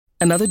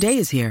Another day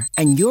is here,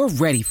 and you're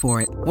ready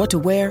for it. What to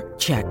wear?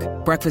 Check.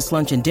 Breakfast,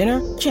 lunch, and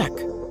dinner? Check.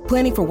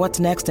 Planning for what's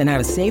next and how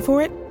to save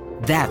for it?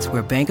 That's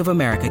where Bank of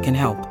America can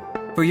help.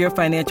 For your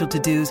financial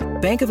to-dos,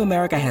 Bank of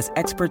America has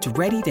experts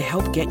ready to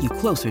help get you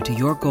closer to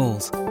your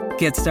goals.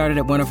 Get started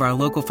at one of our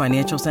local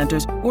financial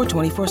centers or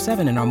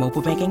 24/7 in our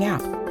mobile banking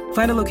app.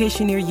 Find a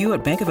location near you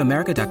at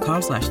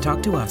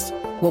bankofamerica.com/talktous.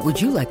 What would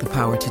you like the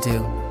power to do?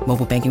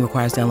 Mobile banking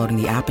requires downloading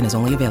the app and is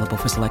only available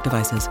for select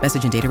devices.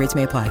 Message and data rates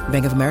may apply.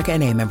 Bank of America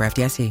N.A., member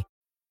FDIC.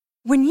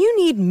 When you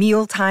need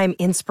mealtime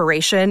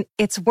inspiration,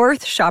 it's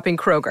worth shopping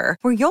Kroger,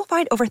 where you'll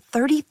find over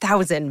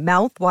 30,000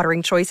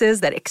 mouth-watering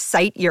choices that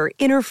excite your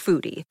inner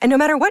foodie. And no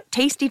matter what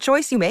tasty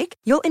choice you make,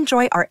 you'll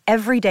enjoy our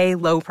everyday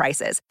low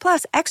prices,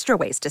 plus extra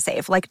ways to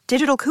save, like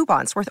digital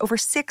coupons worth over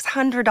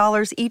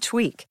 $600 each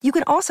week. You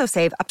can also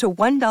save up to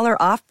 $1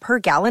 off per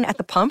gallon at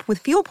the pump with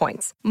fuel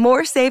points.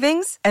 More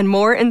savings and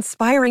more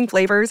inspiring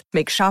flavors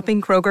make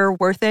shopping Kroger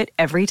worth it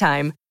every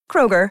time.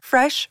 Kroger,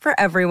 fresh for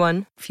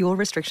everyone. Fuel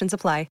restrictions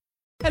apply.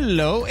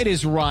 Hello, it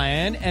is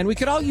Ryan, and we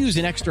could all use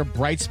an extra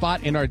bright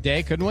spot in our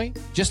day, couldn't we?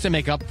 Just to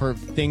make up for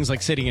things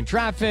like sitting in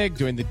traffic,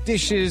 doing the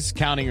dishes,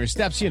 counting your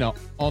steps,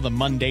 all the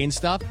mundane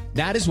stuff.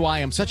 That is why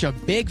I'm such a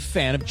big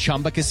fan of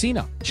Chumba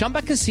Casino.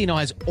 Chumba Casino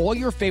has all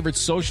your favorite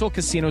social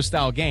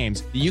casino-style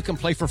games that you can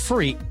play for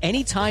free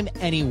anytime,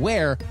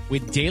 anywhere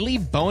with daily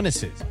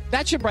bonuses.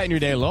 That should brighten your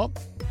day a little.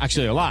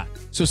 Actually, a lot.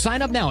 So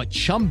sign up now at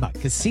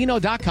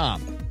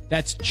ChumbaCasino.com.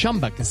 That's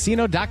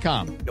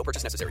ChumbaCasino.com. No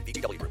purchase necessary.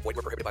 VGW Group. Void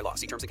where prohibited by law.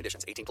 See terms and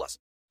conditions. 18+.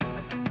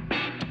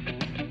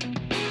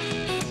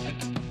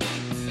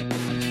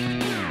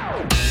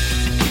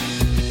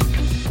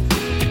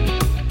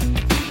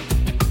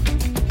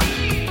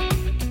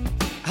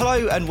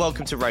 Hello and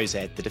welcome to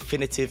Rosehead, the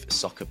definitive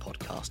soccer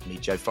podcast. Me,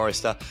 Joe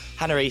Forrester,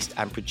 Hannah East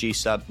and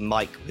producer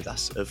Mike with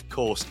us, of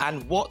course.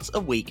 And what a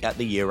week at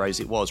the Euros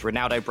it was.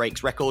 Ronaldo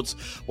breaks records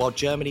while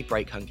Germany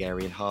break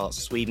Hungarian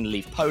hearts. Sweden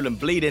leave Poland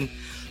bleeding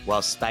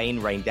while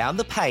Spain rain down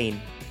the pain.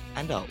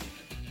 And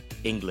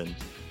England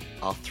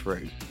are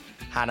through.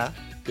 Hannah,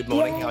 good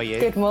morning. How are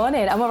you? Good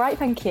morning. I'm all right,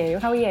 thank you.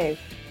 How are you?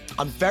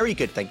 I'm very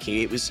good, thank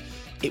you. It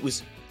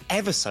was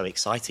ever so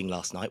exciting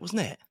last night,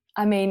 wasn't it?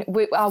 I mean,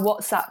 our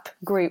WhatsApp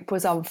group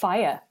was on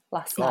fire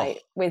last night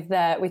with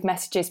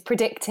messages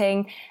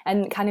predicting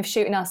and kind of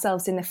shooting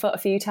ourselves in the foot a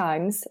few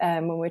times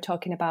when we were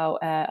talking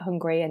about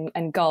Hungary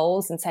and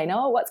goals and saying,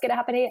 what's going to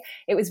happen here?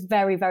 It was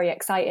very, very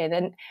exciting.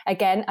 And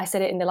again, I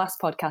said it in the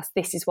last podcast,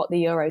 this is what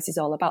the Euros is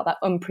all about, that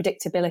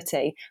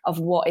unpredictability of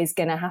what is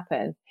going to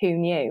happen. Who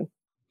knew?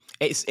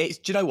 It's. Do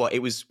you know what?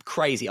 It was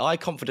crazy. I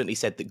confidently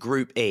said that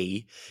Group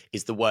E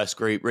is the worst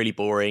group, really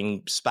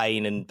boring.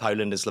 Spain and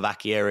Poland and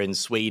Slovakia and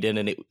Sweden,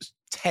 and it was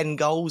 10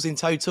 goals in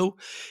total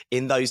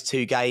in those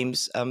two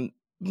games.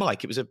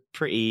 Mike, it was a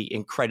pretty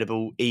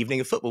incredible evening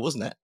of football,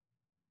 wasn't it?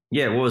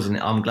 Yeah, it was, and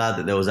I'm glad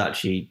that there was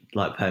actually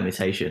like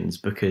permutations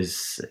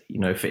because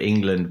for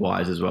England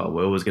wise as well,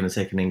 we're always going to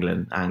take an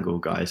England angle,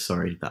 guys.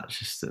 Sorry, that's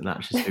just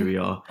who we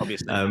are.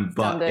 Obviously,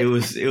 but it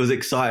was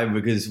exciting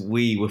because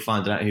we were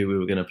finding out who we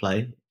were going to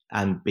play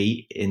and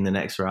beat in the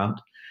next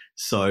round.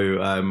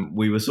 So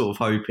we were sort of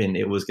hoping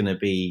it was going to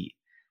be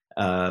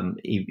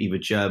either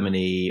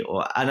Germany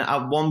and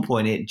at one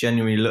point it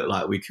genuinely looked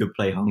like we could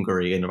play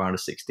Hungary in the round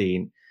of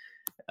 16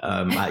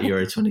 at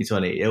Euro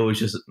 2020. It was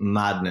just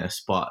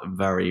madness, but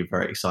very,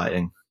 very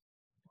exciting.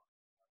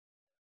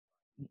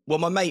 Well,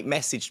 my mate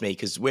messaged me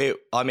because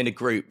I'm in a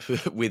group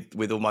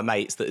with all my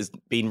mates that has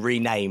been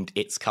renamed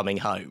It's Coming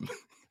Home.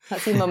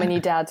 That's your mum and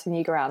your dad and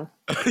your gran.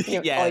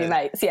 Yeah. All your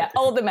mates. Yeah,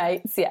 all the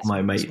mates. Yeah.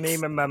 My mates. It's me,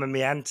 my mum and my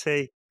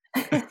auntie.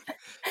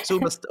 It's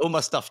all my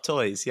stuffed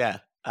toys, yeah.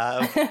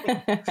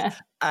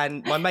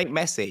 And my mate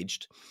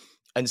messaged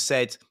and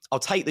said, I'll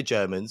take the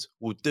Germans,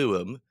 we'll do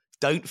them.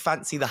 Don't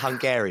fancy the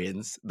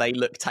Hungarians. They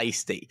look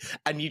tasty.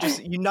 And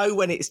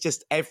when it's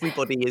just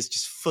everybody is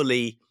just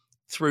fully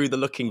through the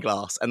looking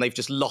glass and they've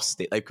just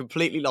lost it. They've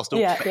completely lost all.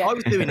 Yeah. I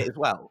was doing it as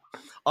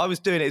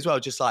well.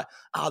 Just like,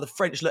 the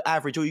French look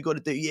average. All you got to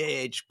do,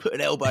 just put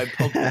an elbow in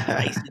Pogba's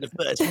face in the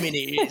first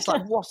minute. It's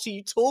like, what are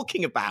you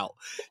talking about?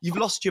 You've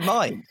lost your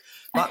mind.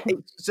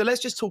 So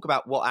let's just talk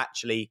about what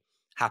actually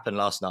happened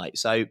last night.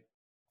 So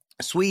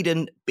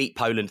Sweden beat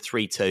Poland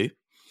 3-2.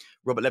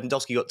 Robert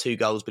Lewandowski got 2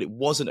 goals, but it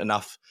wasn't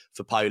enough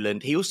for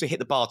Poland. He also hit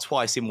the bar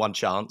twice in one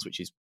chance,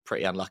 which is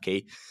pretty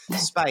unlucky.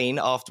 Spain,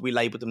 after we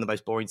labelled them the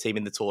most boring team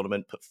in the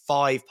tournament, put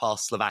 5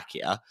 past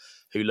Slovakia,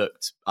 who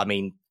looked,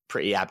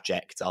 pretty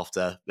abject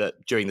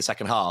during the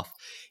second half.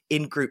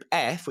 In Group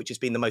F, which has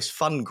been the most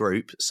fun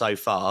group so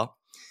far,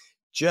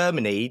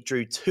 Germany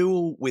drew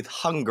 2-2 with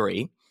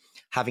Hungary,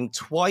 having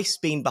twice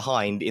been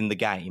behind in the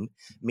game,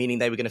 meaning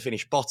they were going to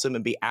finish bottom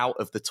and be out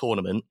of the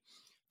tournament.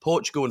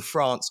 Portugal and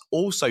France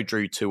also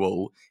drew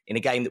 2-2 in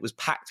a game that was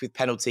packed with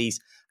penalties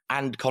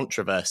and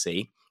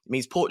controversy. It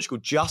means Portugal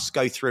just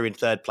go through in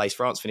third place,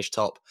 France finished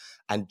top,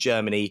 and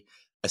Germany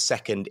a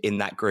second in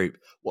that group.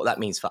 What that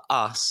means for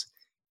us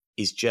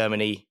is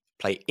Germany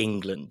play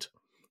England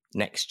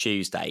next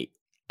Tuesday.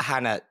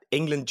 Hannah,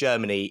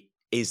 England-Germany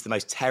is the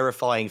most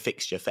terrifying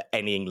fixture for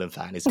any England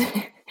fan, isn't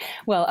it?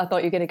 Well, I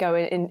thought you were going to go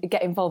and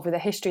get involved with the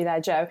history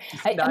there, Joe.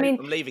 No, I mean,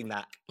 I'm leaving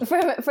that.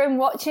 From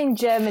watching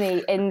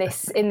Germany in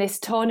this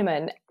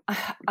tournament,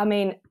 I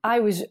mean,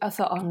 I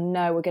thought, oh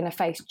no, we're going to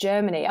face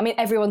Germany. I mean,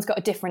 everyone's got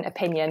a different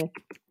opinion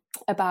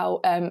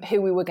about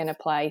who we were going to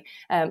play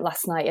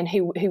last night and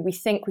who we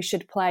think we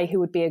should play, who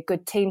would be a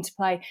good team to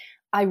play.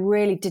 I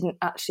really didn't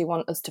actually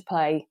want us to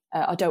play.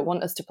 I don't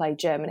want us to play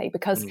Germany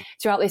because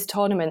throughout this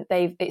tournament,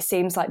 it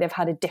seems like they've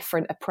had a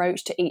different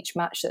approach to each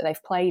match that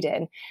they've played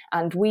in,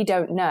 and we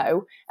don't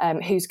know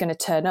who's going to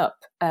turn up,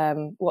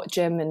 what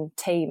German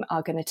team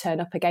are going to turn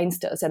up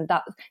against us, and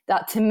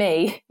that to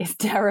me is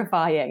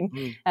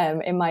terrifying.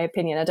 In my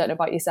opinion, I don't know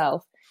about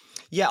yourself.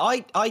 Yeah,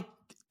 I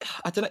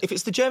don't know if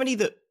it's the Germany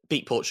that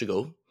beat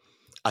Portugal,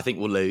 I think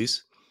we'll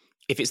lose.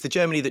 If it's the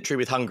Germany that drew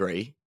with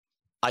Hungary,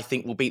 I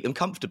think we'll beat them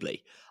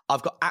comfortably.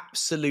 I've got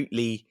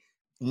absolutely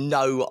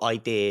no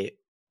idea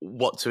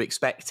what to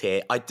expect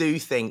here. I do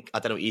think, I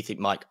don't know what you think,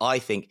 Mike, I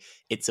think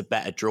it's a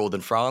better draw than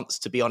France,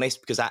 to be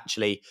honest, because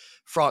actually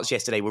France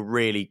yesterday were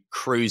really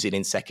cruising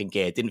in second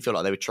gear. Didn't feel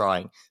like they were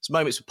trying. There's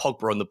moments with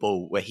Pogba on the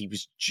ball where he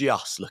was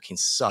just looking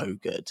so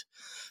good.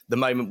 The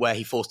moment where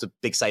he forced a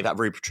big save out of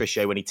Rui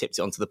Patricio when he tipped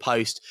it onto the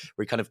post,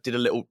 where he kind of did a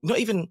little,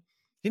 didn't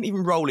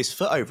even roll his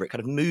foot over it,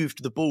 kind of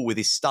moved the ball with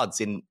his studs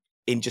in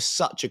just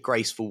such a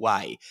graceful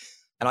way.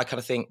 And I kind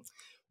of think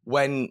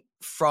when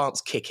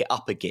France kick it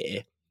up a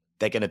gear,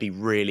 they're going to be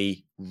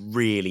really,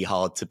 really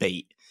hard to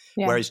beat.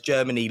 Yeah. Whereas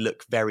Germany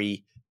look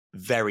very,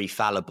 very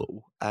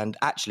fallible. And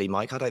actually,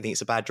 Mike, I don't think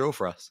it's a bad draw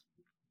for us.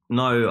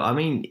 No, I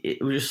mean,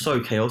 it was just so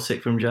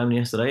chaotic from Germany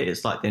yesterday.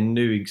 It's like they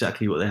knew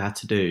exactly what they had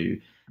to do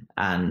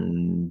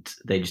and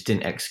they just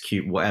didn't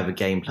execute whatever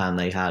game plan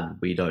they had.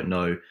 We don't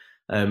know.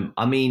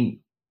 I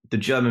mean, the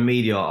German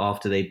media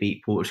after they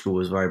beat Portugal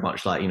was very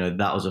much like,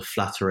 that was a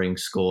flattering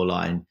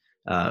scoreline,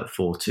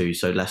 4-2.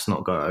 So let's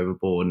not go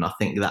overboard. And I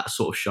think that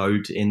sort of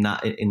showed in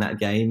that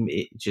game.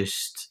 It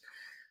just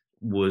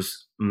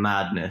was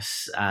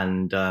madness.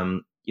 And,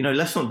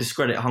 let's not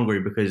discredit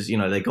Hungary because,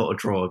 they got a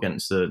draw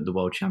against the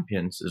world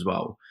champions as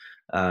well.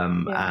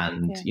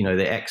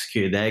 They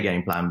executed their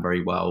game plan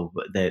very well,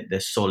 but they're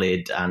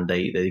solid and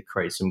they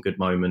create some good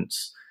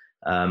moments.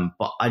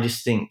 But I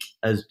just think,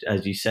 as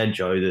you said,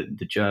 Joe, that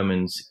the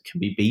Germans can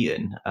be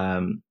beaten.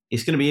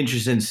 It's going to be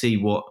interesting to see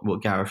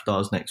what Gareth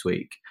does next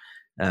week,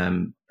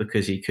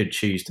 because he could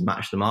choose to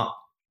match them up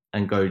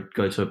and go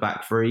to a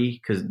back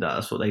three because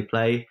that's what they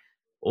play,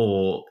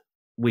 or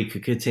we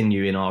could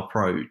continue in our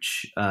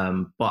approach.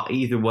 But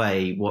either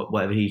way,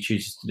 whatever he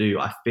chooses to do,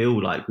 I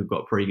feel like we've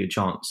got a pretty good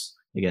chance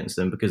against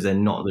them because they're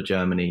not the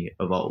Germany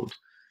of old.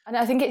 And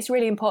I think it's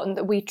really important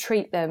that we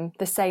treat them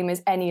the same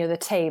as any other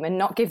team and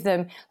not give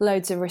them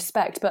loads of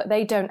respect. But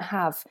they don't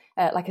have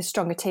like a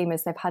stronger team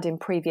as they've had in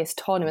previous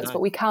tournaments. No.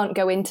 But we can't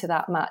go into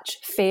that match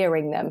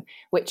fearing them,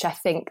 which I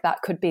think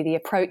that could be the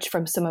approach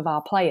from some of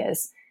our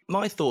players.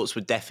 My thoughts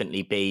would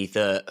definitely be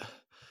that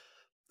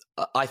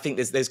I think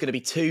there's going to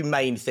be two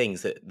main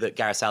things that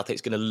Gareth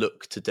Southgate's going to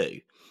look to do.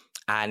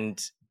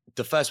 And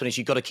the first one is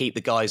you've got to keep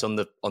the guys on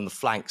the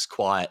flanks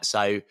quiet.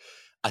 So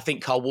I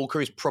think Kyle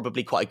Walker is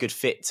probably quite a good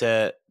fit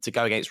to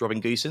go against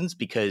Robin Gosens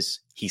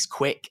because he's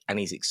quick and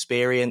he's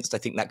experienced. I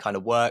think that kind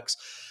of works.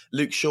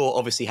 Luke Shaw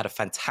obviously had a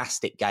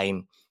fantastic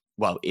game,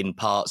 well, in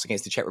parts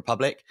against the Czech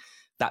Republic.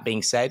 That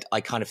being said, I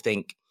kind of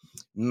think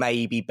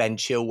maybe Ben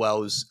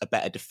Chilwell's a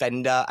better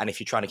defender. And if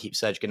you're trying to keep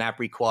Serge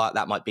Gnabry quiet,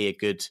 that might be a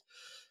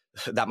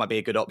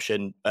good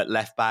option at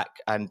left back.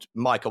 And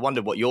Mike, I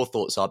wonder what your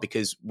thoughts are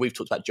because we've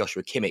talked about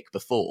Joshua Kimmich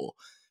before.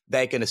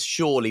 They're going to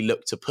surely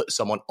look to put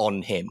someone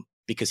on him,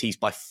 because he's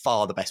by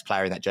far the best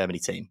player in that Germany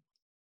team.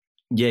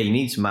 Yeah, you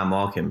need to man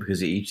mark him because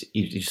he's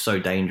so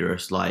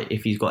dangerous. Like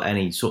if he's got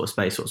any sort of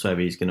space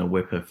whatsoever, he's going to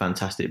whip a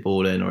fantastic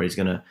ball in, or he's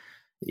going to,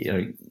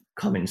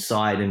 come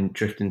inside and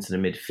drift into the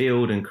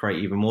midfield and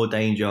create even more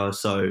danger.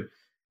 So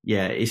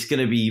yeah, it's going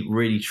to be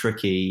really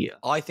tricky.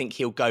 I think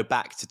he'll go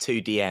back to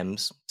 2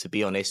 DMs, to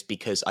be honest,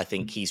 because I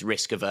think he's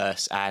risk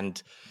averse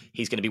and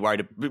he's going to be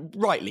worried,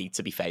 rightly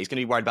to be fair, he's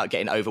going to be worried about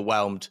getting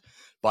overwhelmed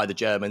by the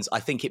Germans. I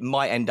think it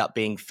might end up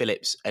being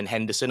Phillips and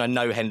Henderson. I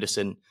know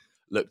Henderson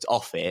looked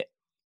off it,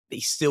 but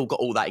he's still got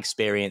all that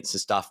experience and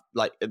stuff.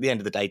 Like at the end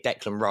of the day,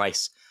 Declan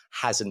Rice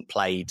hasn't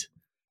played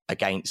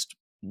against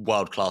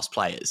world-class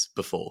players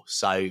before.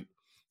 So,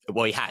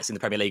 well, he has in the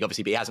Premier League,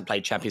 obviously, but he hasn't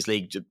played Champions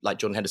League. Like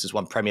Jordan Henderson's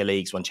won Premier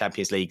Leagues, won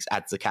Champions Leagues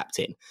as the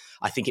captain.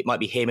 I think it might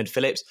be him and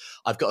Phillips.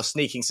 I've got a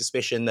sneaking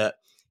suspicion that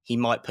he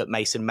might put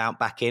Mason Mount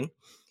back in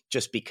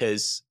just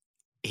because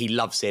he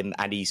loves him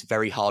and he's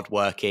very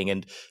hardworking.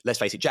 And let's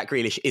face it, Jack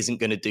Grealish isn't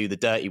going to do the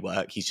dirty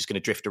work. He's just going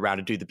to drift around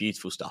and do the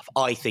beautiful stuff.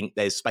 I think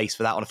there's space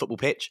for that on a football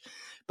pitch,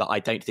 but I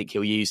don't think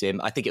he'll use him.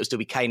 I think it'll still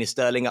be Kane and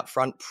Sterling up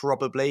front,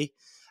 probably.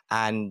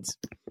 And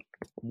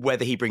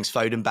whether he brings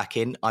Foden back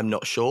in, I'm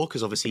not sure,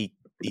 because obviously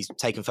he's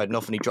taken Foden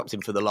off and he dropped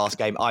him for the last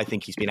game. I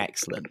think he's been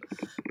excellent.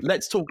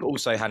 Let's talk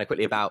also, Hannah,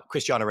 quickly about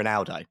Cristiano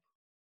Ronaldo.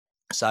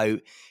 So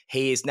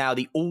he is now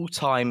the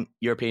all-time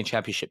European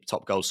Championship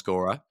top goal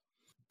scorer.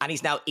 And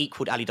he's now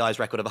equalled Ali Dyer's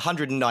record of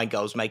 109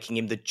 goals, making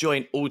him the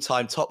joint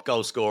all-time top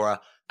goal scorer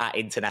at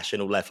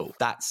international level.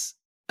 That's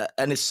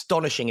an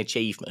astonishing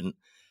achievement.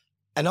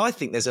 And I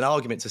think there's an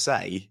argument to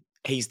say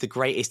he's the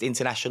greatest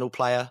international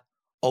player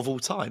of all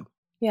time.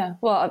 Yeah,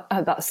 well,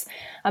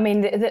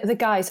 the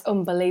guy's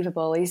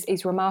unbelievable.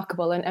 He's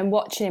remarkable. And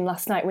watching him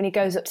last night when he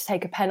goes up to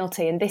take a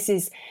penalty, and this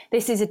is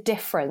a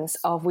difference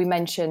of, we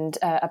mentioned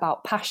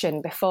about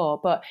passion before,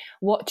 but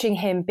watching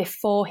him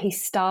before he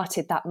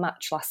started that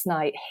match last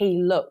night,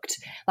 he looked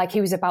like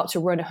he was about to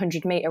run a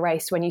 100-metre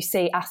race. When you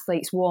see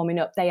athletes warming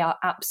up, they are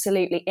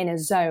absolutely in a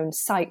zone,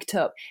 psyched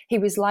up. He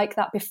was like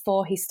that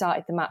before he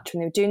started the match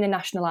when they were doing the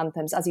national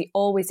anthems, as he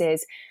always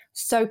is.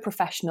 So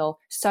professional,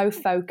 so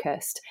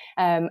focused.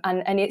 And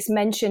it's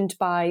mentioned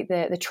by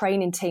the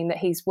training team that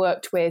he's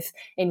worked with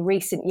in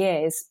recent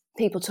years.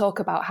 People talk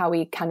about how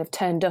he kind of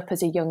turned up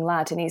as a young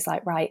lad and he's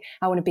like, right,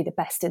 I want to be the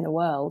best in the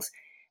world.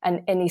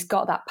 And he's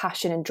got that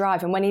passion and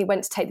drive. And when he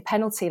went to take the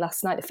penalty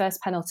last night, the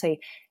first penalty,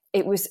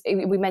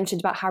 we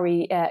mentioned about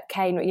Harry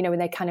Kane, when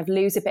they kind of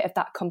lose a bit of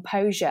that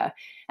composure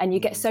and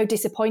you get so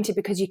disappointed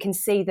because you can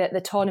see that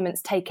the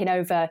tournament's taken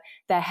over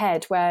their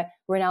head, where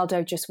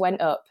Ronaldo just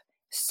went up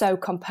so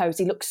composed.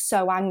 He looks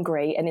so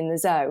angry and in the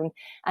zone.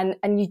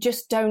 And you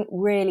just don't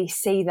really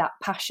see that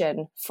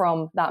passion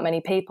from that many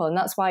people. And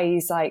that's why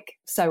he's like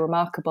so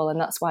remarkable. And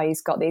that's why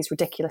he's got these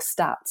ridiculous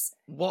stats.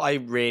 What I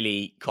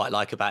really quite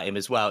like about him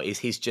as well is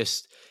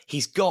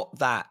he's got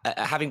that,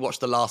 having watched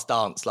The Last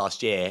Dance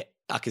last year,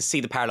 I can see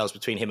the parallels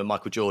between him and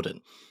Michael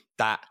Jordan,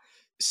 that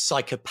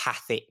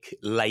psychopathic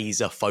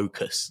laser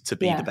focus to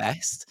be the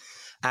best.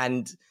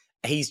 And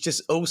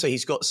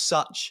he's got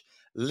such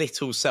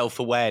little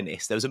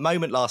self-awareness. There was a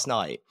moment last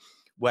night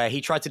where he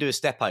tried to do a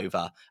step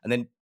over and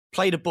then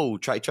played a ball.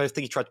 I think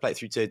he tried to play it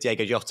through to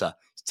Diego Jota.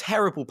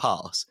 Terrible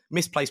pass,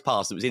 misplaced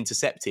pass that was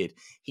intercepted.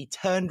 He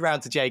turned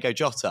around to Diego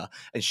Jota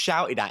and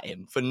shouted at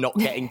him for not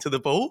getting to the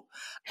ball.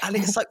 And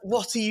it's like,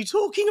 what are you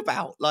talking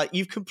about? Like,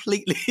 you've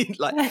completely,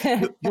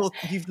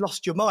 you've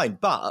lost your mind.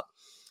 But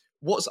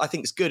what I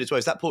think is good as well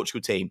is that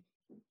Portugal team,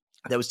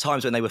 there was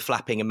times when they were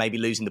flapping and maybe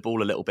losing the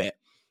ball a little bit.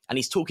 And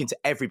he's talking to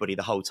everybody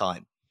the whole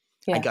time.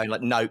 Yeah. And going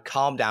like, no,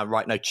 calm down,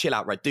 right? No, chill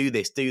out, right? Do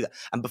this, do that.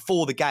 And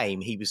before the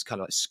game, he was kind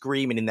of like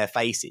screaming in their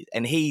faces.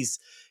 And he's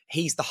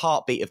the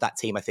heartbeat of that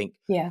team, I think,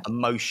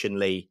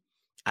 emotionally,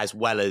 as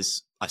well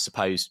as, I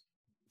suppose,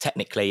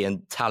 technically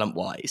and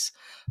talent-wise.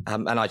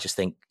 And I just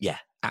think,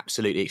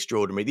 absolutely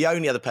extraordinary. The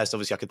only other person,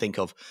 obviously, I could think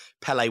of,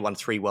 Pele won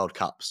 3 World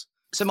Cups.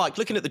 So, Mike,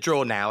 looking at the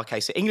draw now, okay,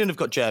 so England have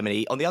got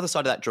Germany. On the other side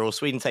of that draw,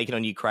 Sweden taking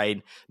on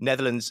Ukraine,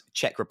 Netherlands,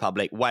 Czech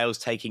Republic, Wales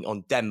taking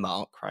on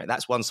Denmark, right?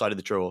 That's one side of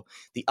the draw.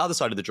 The other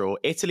side of the draw,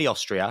 Italy,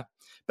 Austria,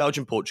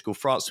 Belgium, Portugal,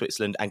 France,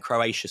 Switzerland, and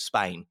Croatia,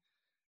 Spain.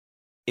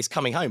 It's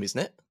coming home, isn't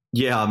it?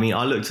 Yeah, I mean,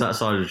 I looked at that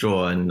side of the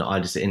draw and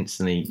I just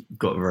instantly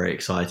got very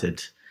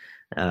excited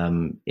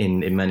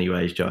in many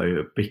ways,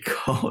 Joe,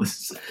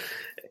 because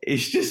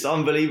it's just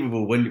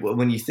unbelievable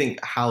when you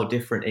think how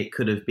different it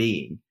could have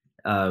been.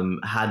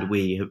 Had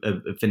we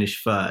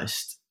finished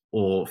first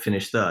or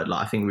finished third,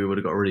 I think we would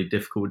have got a really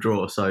difficult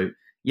draw. So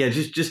yeah,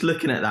 just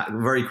looking at that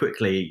very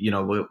quickly,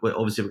 we're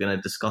obviously going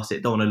to discuss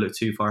it. Don't want to look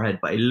too far ahead,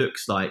 but it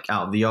looks like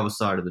out of the other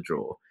side of the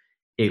draw,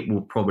 it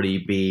will probably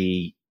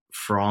be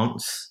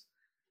France.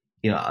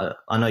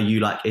 I know you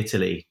like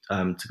Italy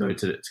to go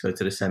to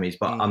the semis,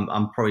 but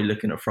I'm probably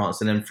looking at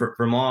France. And then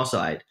from our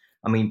side,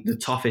 I mean, the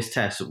toughest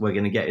test we're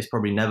going to get is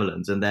probably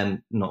Netherlands, and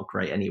then not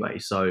great anyway.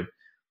 So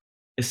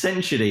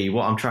essentially,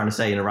 what I'm trying to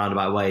say in a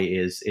roundabout way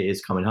is it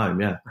is coming home,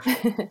 yeah.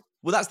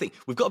 Well, that's the thing.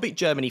 We've got to beat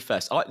Germany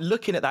first.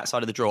 Looking at that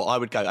side of the draw, I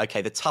would go,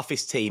 okay, the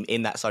toughest team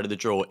in that side of the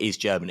draw is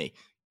Germany.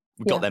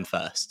 We've got them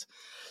first.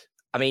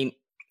 I mean,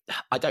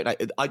 I don't know.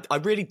 I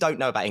really don't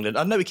know about England.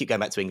 I know we keep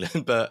going back to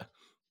England, but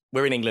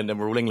we're in England and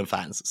we're all England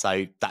fans.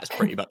 So that's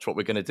pretty much what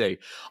we're going to do.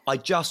 I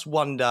just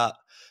wonder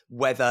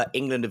whether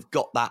England have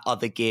got that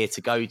other gear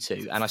to go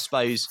to. And I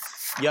suppose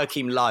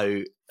Joachim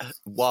Low,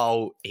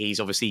 while he's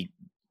obviously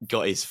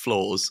got his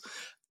flaws,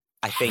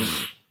 I think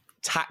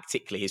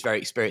tactically he's very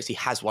experienced. He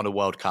has won a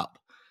World Cup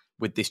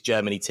with this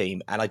Germany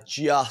team. And I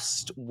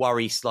just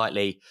worry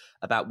slightly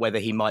about whether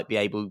he might be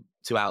able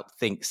to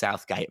outthink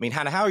Southgate. I mean,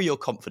 Hannah, how are your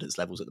confidence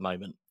levels at the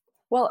moment?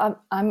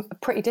 Well, I'm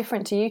pretty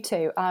different to you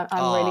two.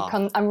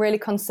 I'm really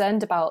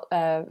concerned about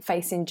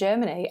facing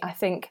Germany. I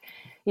think,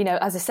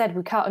 as I said,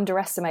 we can't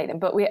underestimate them,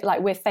 but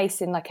we're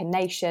facing like a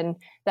nation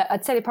that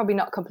I'd say they're probably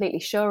not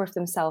completely sure of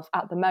themselves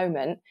at the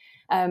moment.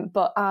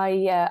 But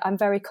I'm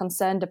very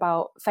concerned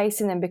about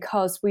facing them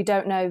because we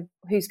don't know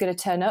who's going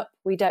to turn up.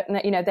 We don't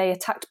know, they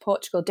attacked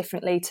Portugal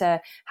differently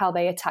to how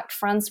they attacked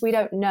France. We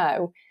don't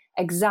know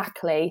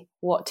exactly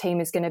what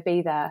team is going to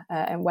be there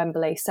in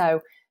Wembley.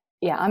 So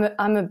yeah,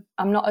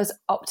 I'm not as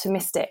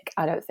optimistic,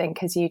 I don't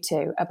think, as you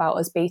two about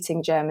us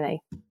beating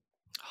Germany.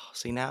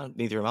 See, now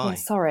neither am I. Yeah,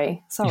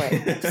 sorry.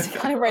 Just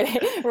kind of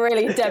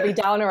really Debbie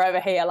Downer over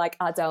here. Like,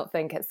 I don't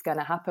think it's going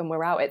to happen.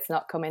 We're out. It's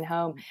not coming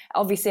home.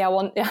 Obviously, I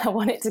want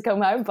it to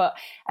come home, but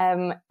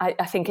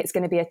I think it's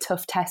going to be a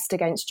tough test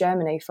against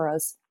Germany for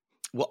us.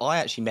 Well, I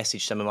actually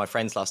messaged some of my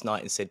friends last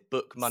night and said,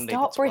 book Monday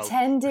Stop the 12th.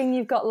 pretending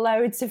you've got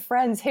loads of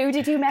friends. Who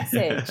did you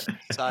message?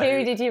 So,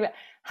 Who did you...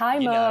 Hi,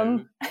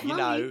 Mum. You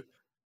know,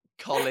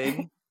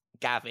 Colin,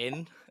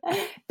 Gavin.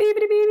 Beep,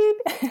 beep, beep,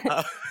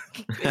 beep.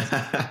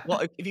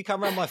 What if you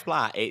come around my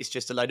flat, it's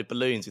just a load of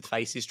balloons with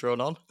faces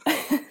drawn on.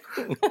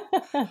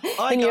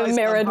 In your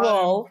mirrored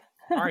wall.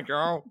 Hi,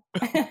 Joe.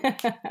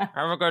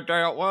 Have a good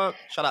day at work.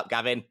 Shut up,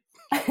 Gavin.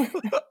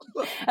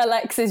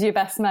 Alexa's your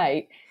best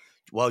mate.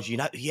 Well,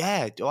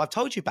 I've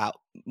told you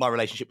about my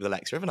relationship with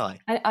Alexa, haven't I?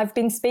 And I've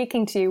been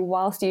speaking to you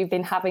whilst you've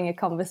been having a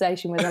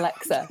conversation with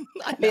Alexa.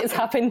 It's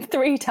happened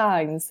 3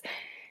 times.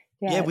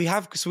 Yeah, we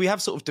have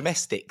sort of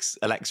domestics,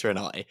 Alexa and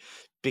I,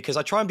 because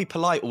I try and be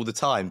polite all the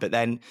time, but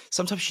then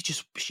sometimes she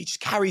just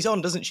carries on,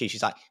 doesn't she?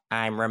 She's like,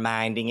 I'm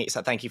reminding you. It's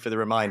like, thank you for the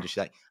reminder. She's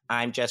like,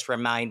 I'm just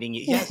reminding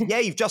you. Yes, yeah,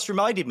 you've just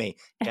reminded me.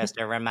 Just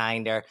a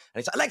reminder. And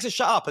it's like, Alexa,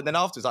 shut up. And then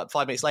afterwards, like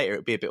 5 minutes later, it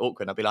would be a bit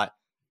awkward. And I'd be like,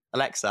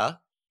 Alexa,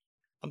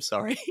 I'm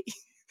sorry.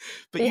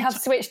 But you have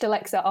switched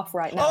Alexa off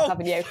right now,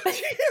 haven't you? Did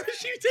you hear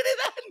she did it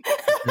then?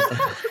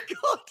 Oh,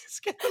 God, it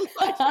scared the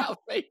life out of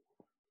me.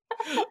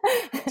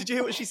 Did you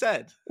hear what she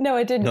said? No,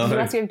 I didn't. No. Did you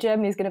ask me if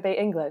Germany's going to beat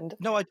England?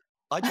 No,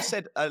 I just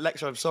said,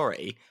 Alexa, I'm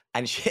sorry.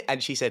 And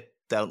she said,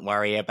 don't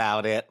worry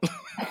about it.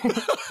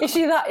 Is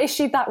she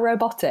that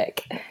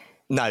robotic?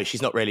 No,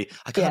 she's not really.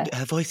 I can't. Yeah.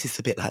 Her voice is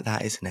a bit like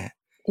that, isn't it?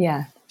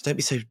 Yeah. Don't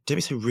be so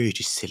rude,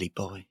 you silly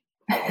boy.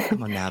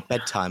 Come on now,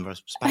 bedtime or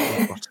smack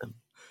your bottom.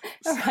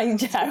 All right,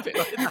 Joe.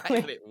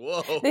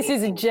 Whoa. This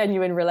is a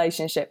genuine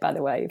relationship, by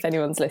the way, if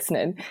anyone's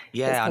listening.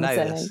 Yeah, I know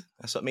this.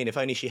 That's what I mean. If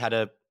only she had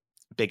a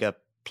bigger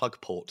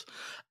plug port.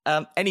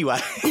 Anyway,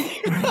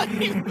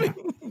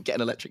 get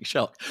an electric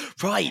shock.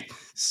 Right,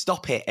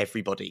 stop it,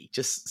 everybody.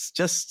 Just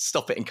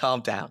stop it and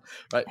calm down.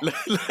 Right,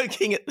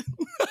 looking at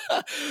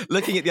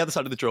the other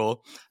side of the draw,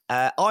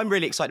 I'm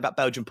really excited about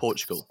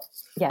Belgium-Portugal.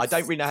 Yes. I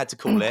don't really know how to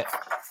call it.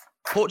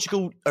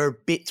 Portugal are a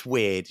bit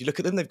weird. You look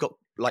at them; they've got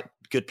like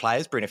good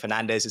players. Bruno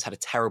Fernandes has had a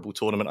terrible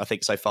tournament, I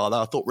think, so far.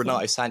 I thought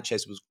Renato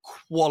Sanchez was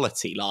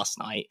quality last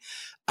night,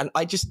 and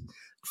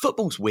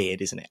football's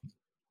weird, isn't it?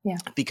 Yeah.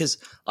 Because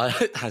I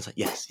was like,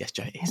 yes,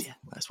 Joe, it is. Yeah,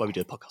 that's why we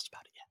do a podcast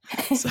about it.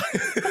 Yeah. So,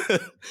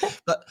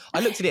 but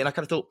I looked at it and I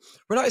kind of thought,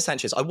 Renato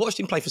Sanchez. I watched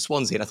him play for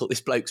Swansea and I thought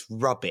this bloke's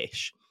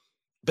rubbish.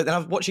 But then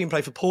I'm watching him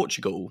play for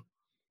Portugal,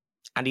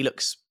 and he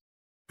looks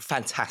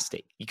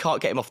fantastic. You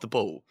can't get him off the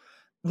ball.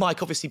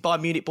 Mike, obviously,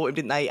 Bayern Munich bought him,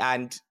 didn't they?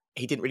 And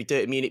he didn't really do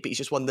it in Munich, but he's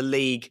just won the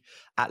league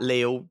at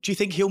Lille. Do you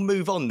think he'll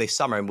move on this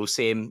summer and we'll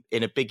see him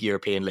in a big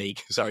European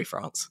league? Sorry,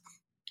 France.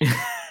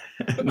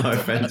 No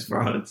offense,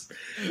 France.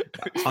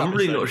 I'm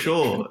really not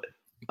sure.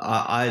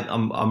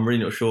 I'm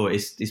really not sure.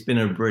 It's been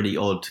a really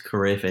odd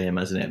career for him,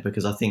 hasn't it?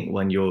 Because I think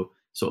when you're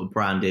sort of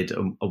branded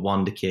a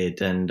wonder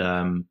kid, and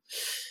the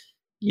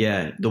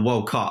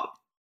World Cup,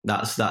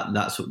 that's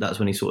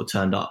when he sort of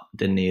turned up,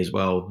 didn't he, as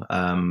well?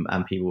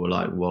 And people were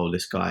like, "Well,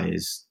 this guy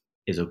is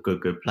a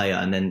good player."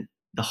 And then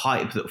the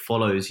hype that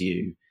follows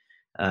you,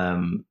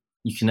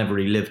 you can never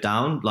really live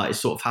down. Like it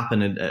sort of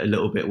happened a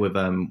little bit with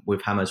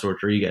James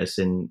Rodriguez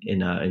in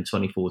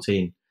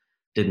 2014,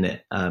 didn't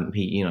it?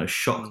 He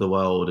shocked the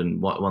world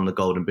and won the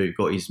Golden Boot,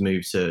 got his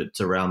move to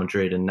Real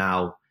Madrid, and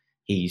now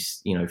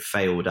he's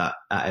failed at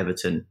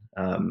Everton.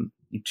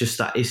 Just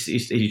that it's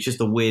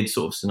just a weird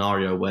sort of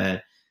scenario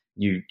where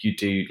you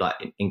do like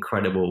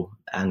incredible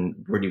and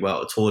really well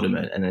at a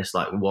tournament, and it's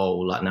like, whoa,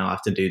 like now I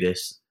have to do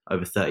this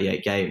over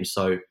 38 games.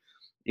 So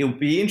it'll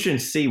be interesting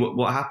to see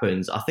what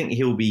happens. I think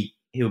he'll be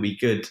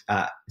good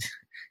at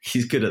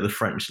he's good at the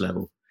French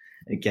level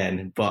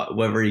again, but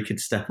whether he could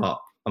step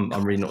up, I'm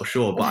really not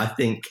sure. But I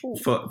think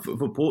for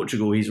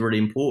Portugal, he's really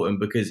important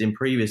because in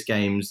previous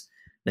games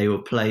they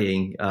were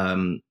playing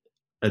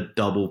a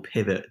double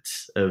pivot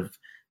of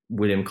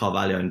William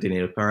Carvalho and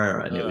Danilo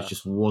Pereira, and it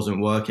just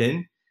wasn't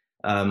working.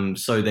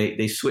 So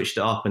they switched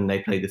it up and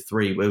they played the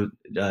 3 with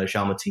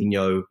João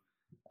Moutinho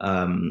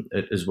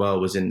as well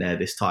was in there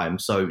this time.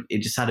 So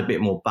it just had a bit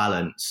more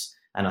balance.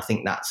 And I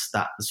think that's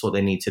what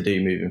they need to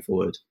do moving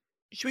forward.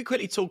 Should we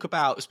quickly talk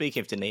about,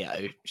 speaking of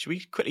Danilo,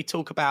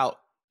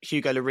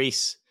 Hugo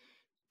Lloris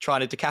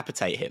trying to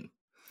decapitate him?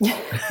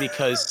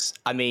 Because,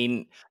 I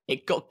mean,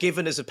 it got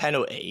given as a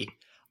penalty.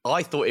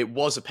 I thought it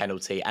was a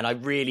penalty, and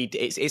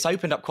it's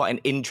opened up quite an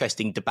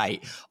interesting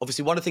debate.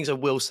 Obviously, one of the things I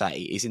will say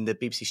is in the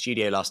BBC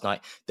studio last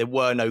night, there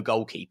were no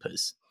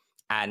goalkeepers.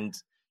 And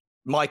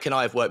Mike and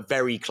I have worked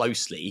very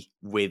closely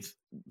with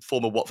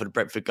former Watford and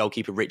Brentford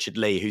goalkeeper Richard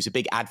Lee, who's a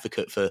big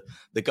advocate for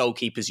the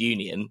goalkeepers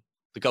union,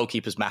 the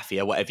goalkeepers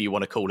mafia, whatever you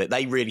want to call it.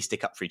 They really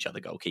stick up for each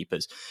other,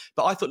 goalkeepers.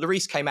 But I thought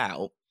Lloris came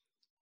out,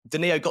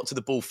 Danilo got to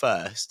the ball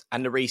first,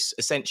 and Lloris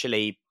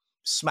essentially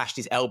smashed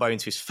his elbow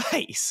into his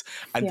face,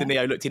 and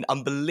Danilo looked in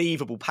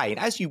unbelievable pain,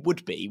 as you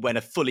would be when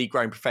a fully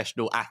grown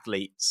professional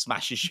athlete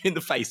smashes you in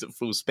the face at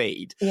full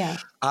speed. Yeah.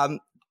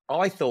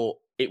 I thought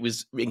it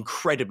was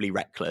incredibly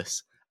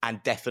reckless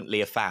and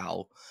definitely a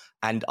foul.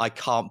 And I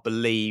can't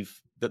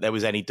believe that there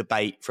was any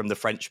debate from the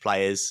French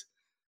players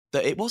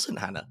that it wasn't,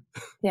 Hannah.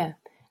 Yeah.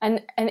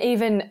 And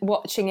even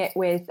watching it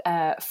with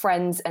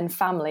friends and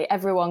family,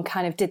 everyone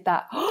kind of did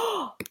that.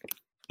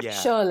 Yeah.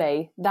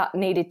 Surely that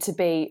needed to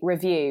be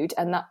reviewed,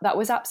 and that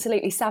was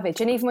absolutely savage.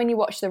 And even when you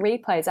watch the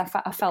replays,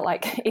 I felt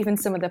like even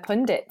some of the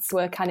pundits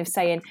were kind of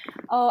saying,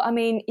 "Oh, I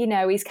mean, he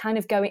is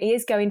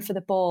going for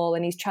the ball,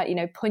 and he's trying,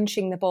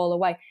 punching the ball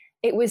away."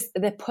 It was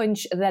the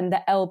punch, then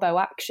the elbow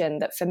action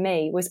that for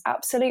me was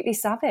absolutely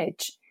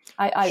savage.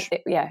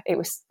 It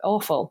was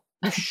awful.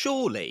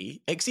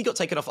 Surely, because he got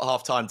taken off at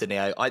half time,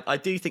 Danilo, I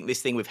do think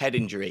this thing with head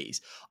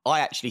injuries,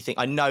 I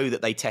know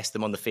that they test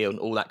them on the field and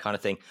all that kind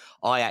of thing.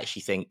 I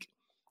actually think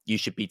you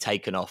should be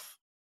taken off.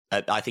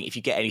 I think if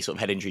you get any sort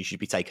of head injury, you should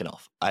be taken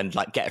off and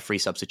get a free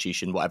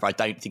substitution, whatever. I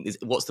don't think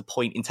what's the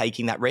point in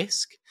taking that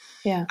risk?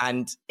 Yeah.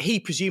 And he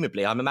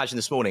presumably, I'm imagining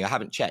this morning, I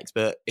haven't checked,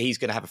 but he's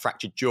going to have a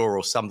fractured jaw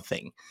or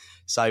something.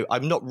 So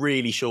I'm not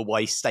really sure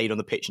why he stayed on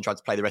the pitch and tried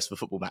to play the rest of the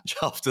football match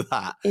after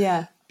that.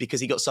 Yeah.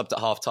 Because he got subbed at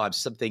half time. So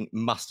something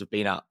must have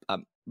been up.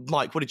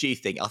 Mike, what did you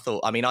think? I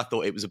thought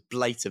it was a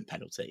blatant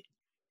penalty.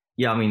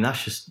 Yeah, I mean,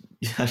 that's just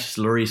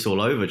Lloris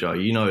all over, Joe.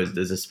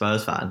 As a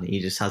Spurs fan, he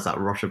just has that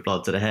rush of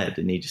blood to the head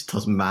and he just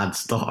does mad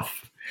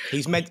stuff.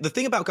 The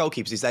thing about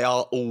goalkeepers is they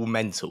are all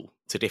mental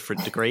to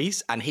different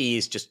degrees, and he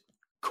is just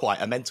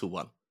quite a mental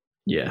one.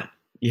 Yeah,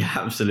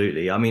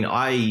 absolutely. I mean,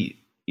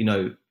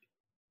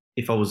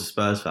 if I was a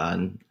Spurs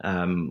fan,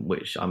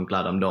 which I'm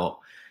glad I'm not,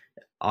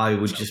 I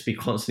would just be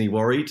constantly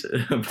worried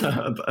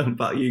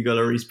about Hugo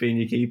Lloris being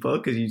your keeper,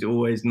 because you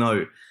always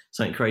know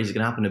something crazy is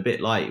going to happen. A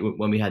bit like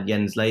when we had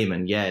Jens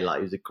Lehmann. Yeah,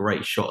 he was a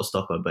great shot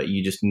stopper, but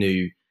you just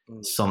knew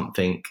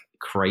something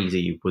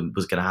crazy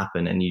was going to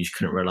happen and you just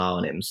couldn't rely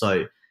on him.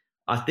 So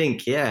I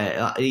think,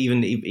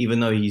 even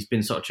though he's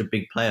been such a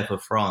big player for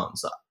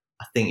France,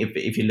 I think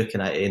if you're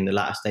looking at it in the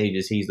latter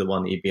stages, he's the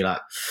one that you'd be like,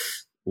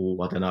 oh,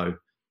 I don't know.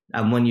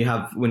 And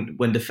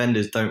when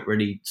defenders don't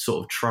really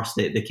sort of trust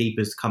it, the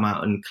keepers come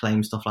out and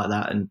claim stuff like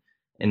that, and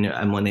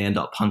when they end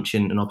up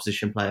punching an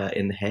opposition player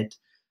in the head,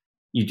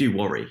 you do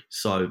worry.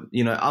 So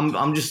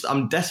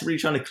I'm desperately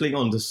trying to cling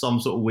on to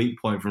some sort of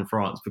weak point from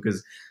France,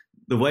 because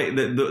the way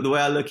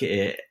I look at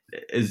it,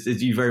 as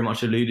you very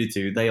much alluded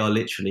to, they are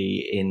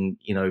literally in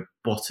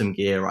bottom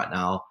gear right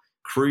now,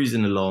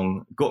 cruising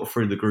along, got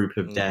through the group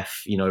of death,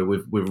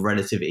 with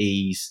relative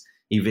ease,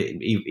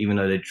 even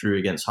though they drew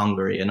against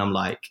Hungary, and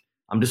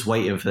I'm just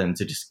waiting for them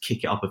to just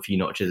kick it up a few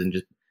notches and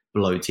just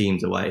blow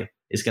teams away.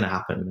 It's going to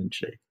happen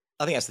eventually.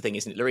 I think that's the thing,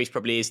 isn't it? Lloris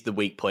probably is the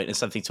weak point and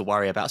something to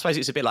worry about. I suppose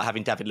it's a bit like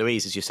having David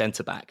Luiz as your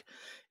centre back.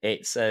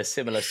 It's a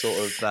similar sort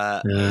of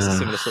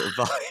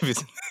vibe,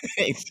 isn't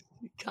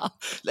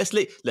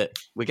it? Look,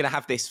 we're going to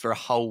have this for a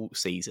whole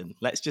season.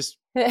 Let's just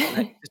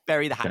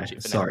bury the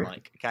hatchet for now,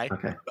 Mike.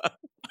 Okay.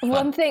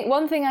 One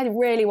thing I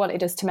really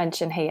wanted us to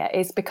mention here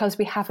is, because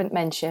we haven't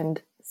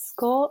mentioned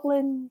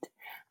Scotland.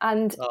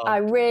 And I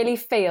really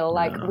feel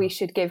like we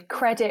should give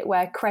credit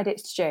where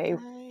credit's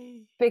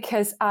due,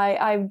 because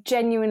I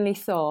genuinely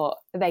thought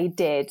they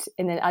did.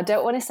 And I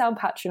don't want to sound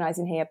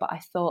patronising here, but I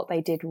thought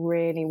they did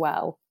really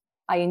well.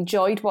 I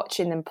enjoyed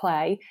watching them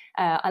play,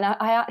 and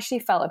I actually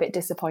felt a bit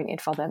disappointed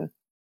for them.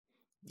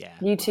 Yeah,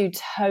 you two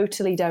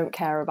totally don't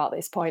care about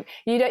this point.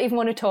 You don't even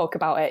want to talk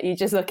about it. You're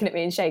just looking at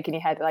me and shaking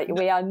your head like,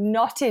 we are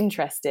not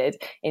interested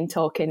in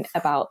talking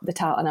about the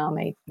Tartan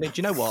Army. Do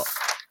you know what?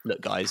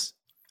 Look, guys.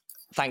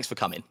 Thanks for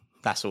coming.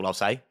 That's all I'll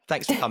say.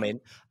 Thanks for coming.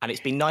 And it's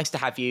been nice to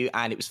have you.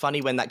 And it was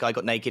funny when that guy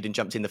got naked and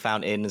jumped in the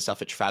fountain and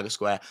stuff at Trafalgar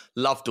Square.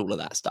 Loved all of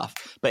that stuff.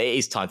 But it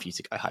is time for you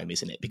to go home,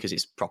 isn't it? Because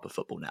it's proper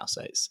football now.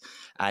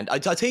 And I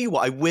tell you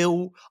what, I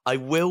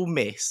will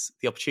miss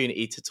the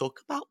opportunity to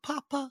talk about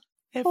Papa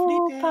every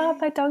day.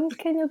 Papa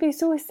Duncan, you'll be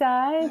so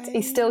sad.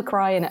 He's still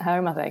crying at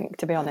home, I think,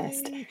 to be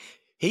honest.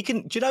 He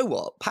can, do you know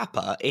what?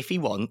 Papa, if he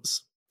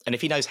wants, and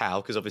if he knows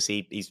how, because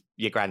obviously he's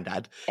your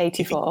granddad.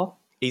 84.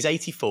 He's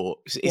 84.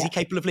 Is he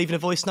capable of leaving a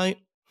voice note?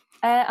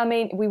 I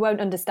mean, we won't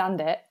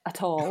understand it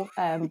at all,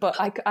 but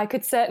I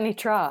could certainly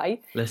try.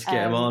 Let's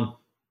get him on.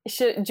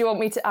 Do you want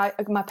me to?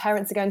 My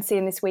parents are going to see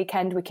him this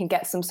weekend. We can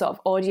get some sort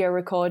of audio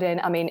recording.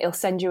 I mean, he'll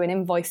send you an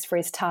invoice for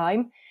his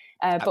time,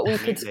 but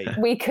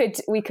we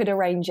could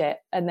arrange it,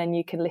 and then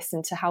you can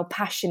listen to how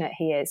passionate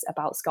he is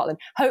about Scotland.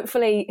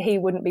 Hopefully, he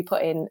wouldn't be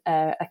putting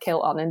a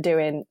kilt on and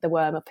doing the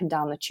worm up and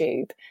down the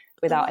tube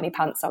without any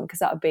pants on, because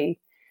that would be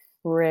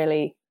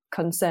really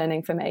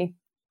concerning for me.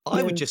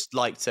 I would just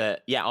like to,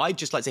 I'd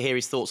just like to hear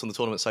his thoughts on the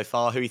tournament so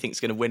far, who he thinks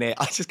is going to win it.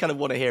 I just kind of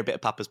want to hear a bit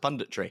of Papa's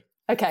punditry.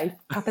 Okay,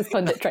 Papa's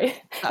punditry.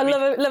 I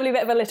love a lovely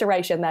bit of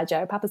alliteration there,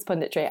 Joe. Papa's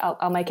punditry.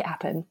 I'll make it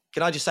happen.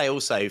 Can I just say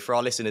also, for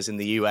our listeners in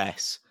the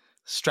US,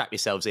 strap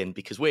yourselves in,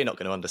 because we're not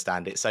going to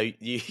understand it. So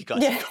you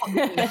guys have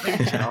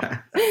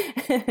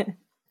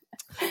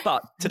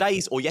got But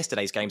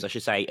yesterday's games, I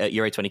should say, at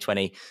Euro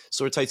 2020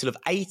 saw a total of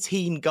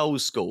 18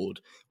 goals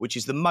scored, which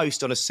is the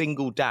most on a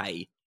single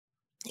day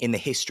in the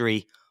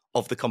history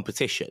of the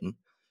competition.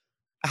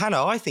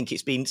 Hannah, I think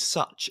it's been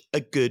such a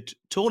good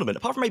tournament.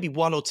 Apart from maybe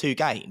one or two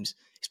games,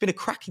 it's been a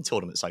cracking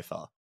tournament so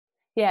far.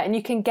 Yeah, and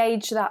you can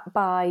gauge that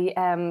by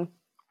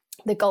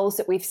the goals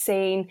that we've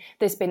seen.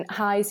 There's been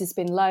highs, there's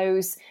been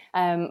lows,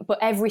 but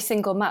every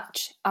single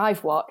match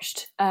I've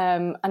watched,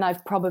 and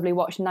I've probably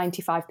watched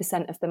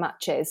 95% of the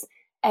matches,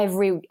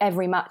 every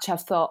match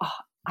I've thought, oh,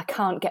 I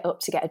can't get up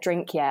to get a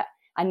drink yet.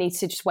 I need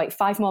to just wait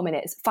 5 more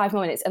minutes.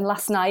 And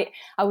last night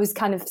I was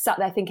kind of sat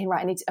there thinking,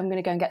 right, I'm going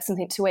to go and get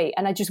something to eat.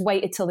 And I just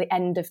waited till the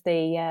end of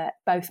the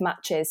both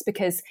matches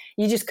because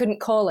you just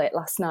couldn't call it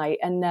last night.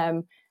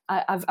 And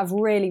I've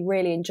really,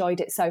 really enjoyed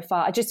it so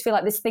far. I just feel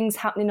like there's things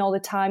happening all the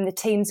time. The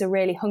teams are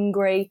really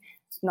hungry.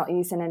 Not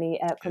using any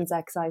puns there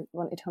because I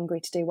wanted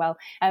Hungary to do well.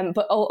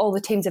 But all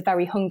the teams are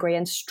very hungry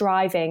and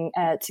striving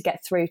to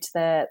get through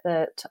to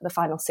the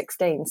final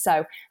 16.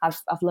 So I've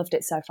loved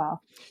it so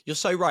far. You're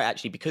so right,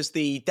 actually, because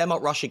the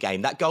Denmark-Russia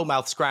game, that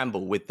goalmouth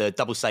scramble with the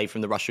double save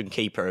from the Russian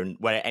keeper and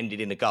where it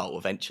ended in a goal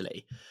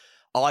eventually,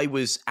 I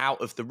was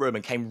out of the room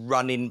and came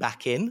running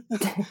back in.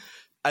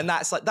 And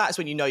that's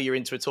when you know you're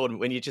into a tournament,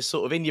 when you're just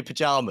sort of in your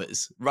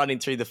pajamas running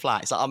through the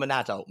flat. It's like, I'm an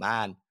adult,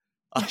 man.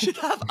 I should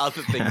have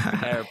other things to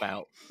care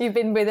about. You've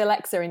been with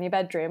Alexa in your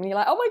bedroom and you're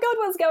like, oh my God,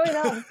 what's going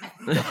on?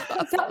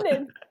 What's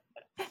happening?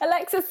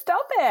 Alexa,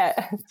 stop it.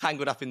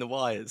 Tangled up in the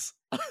wires.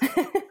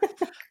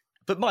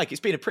 But Mike,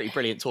 it's been a pretty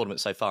brilliant tournament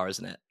so far,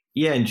 isn't it?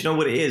 Yeah, and do you know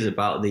what it is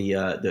about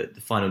the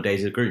final days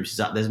of the groups is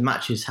that there's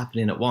matches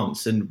happening at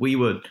once, and we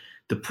were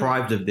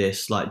deprived of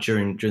this like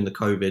during the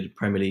COVID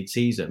Premier League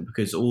season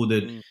because all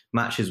the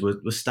matches were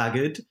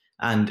staggered.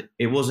 And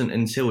it wasn't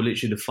until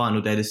literally the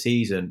final day of the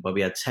season where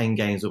we had 10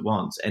 games at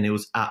once, and it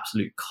was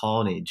absolute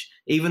carnage.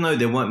 Even though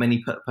there weren't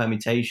many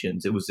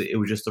permutations, it was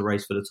just a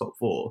race for the top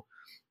four.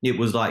 It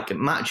was like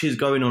matches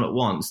going on at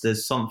once.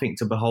 There's something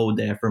to behold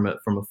there from a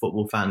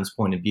football fan's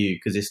point of view,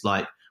 because it's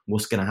like,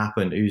 what's going to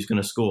happen? Who's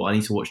going to score? I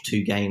need to watch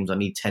 2 games. I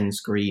need 10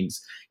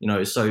 screens.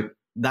 So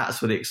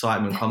that's where the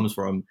excitement comes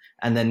from.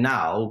 And then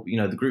now,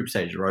 the group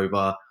stage are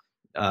over.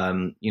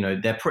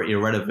 They're pretty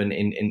irrelevant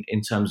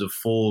in terms of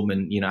form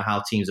and,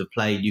 how teams have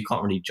played. You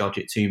can't really judge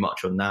it too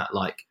much on that.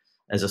 Like,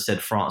 as I said,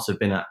 France have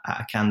been at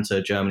a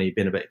canter, Germany have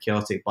been a bit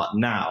chaotic, but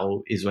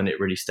now is when it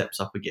really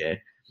steps up a gear.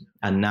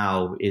 And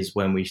now is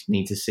when we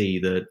need to see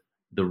the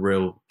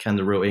real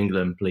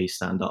England please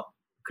stand up,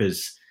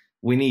 because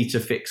we need to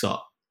fix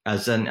up.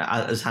 As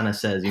Hannah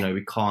says,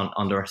 we can't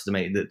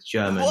underestimate the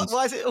Germans.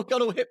 Why is it all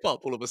gone all hip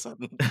hop all of a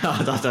sudden?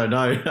 I don't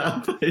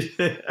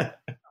know.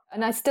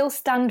 And I still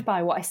stand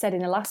by what I said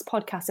in the last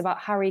podcast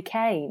about Harry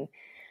Kane.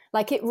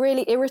 Like, it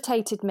really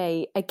irritated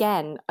me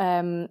again.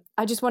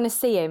 I just want to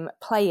see him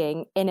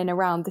playing in and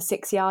around the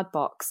 6-yard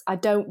box. I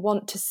don't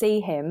want to see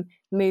him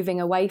moving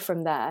away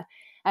from there.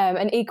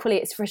 And equally,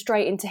 it's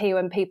frustrating to hear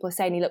when people are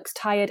saying he looks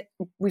tired.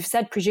 We've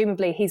said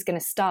presumably he's going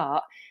to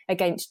start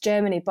against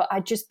Germany, but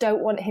I just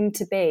don't want him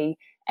to be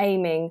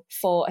aiming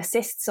for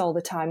assists all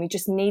the time. He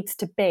just needs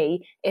to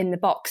be in the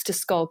box to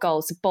score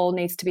goals. The ball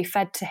needs to be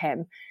fed to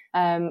him.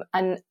 And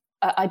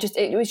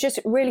it was just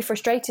really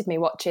frustrated me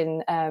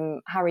watching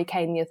Harry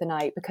Kane the other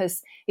night,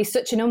 because he's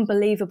such an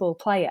unbelievable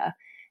player.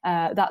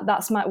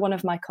 That's one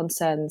of my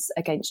concerns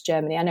against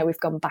Germany. I know we've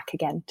gone back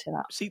again to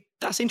that. See,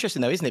 that's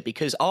interesting though, isn't it?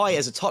 Because I,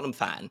 as a Tottenham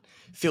fan,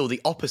 feel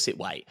the opposite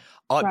way.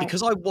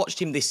 Because I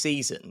watched him this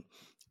season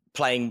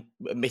playing,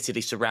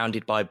 admittedly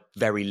surrounded by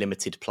very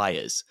limited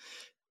players.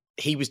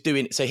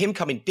 Him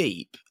coming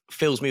deep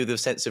fills me with a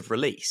sense of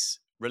relief.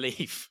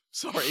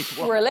 Sorry.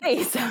 What?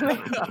 Release. I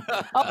mean,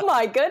 oh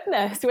my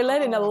goodness, we're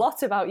learning a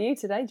lot about you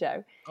today,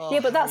 Joe. Yeah,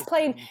 but that's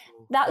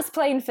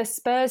playing for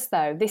Spurs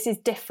though. This is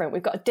different.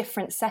 We've got a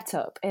different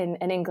setup in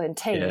an England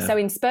team. Yeah. So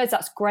in Spurs,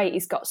 that's great.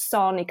 He's got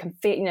Son. He can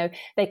feed.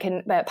 They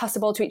can pass the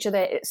ball to each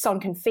other. Son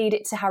can feed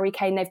it to Harry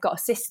Kane. They've got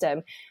a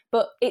system.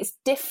 But it's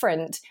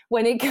different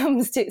when it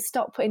comes to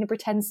stop putting a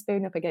pretend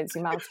spoon up against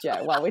your mouth,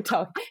 Joe, while we're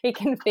talking. He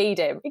can feed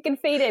him. He can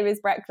feed him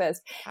his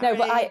breakfast.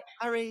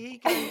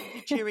 Harry,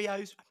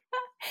 Cheerios.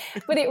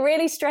 But it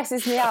really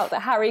stresses me out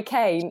that Harry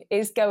Kane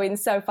is going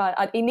so far.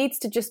 He needs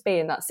to just be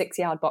in that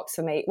 6-yard box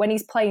for me. When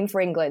he's playing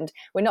for England,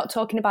 we're not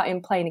talking about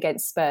him playing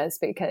against Spurs,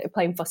 but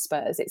playing for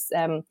Spurs. It's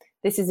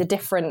this is a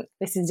different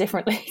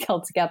league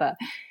altogether.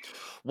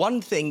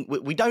 One thing,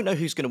 we don't know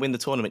who's going to win the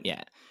tournament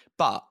yet,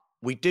 but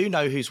we do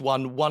know who's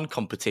won one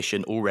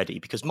competition already,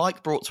 because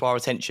Mike brought to our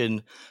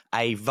attention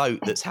a vote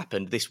that's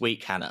happened this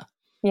week, Hannah.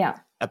 Yeah.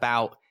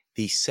 About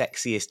the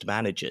sexiest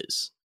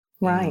managers.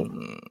 Right.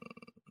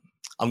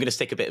 I'm going to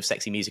stick a bit of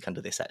sexy music under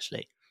this,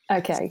 actually.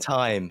 Okay. It's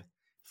time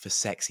for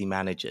sexy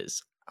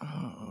managers.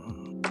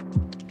 Oh.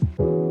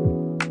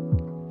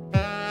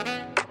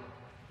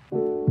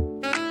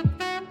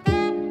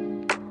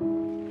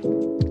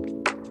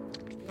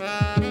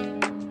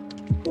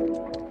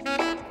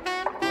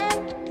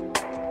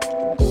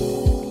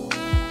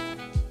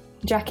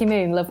 Jackie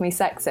Moon, Love Me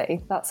Sexy,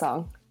 that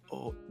song.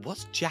 Oh,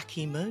 what's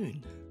Jackie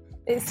Moon?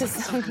 It's just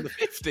a song from the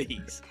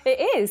 50s.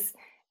 It is.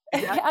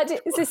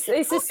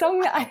 It's a song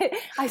that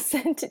I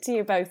sent it to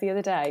you both the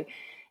other day.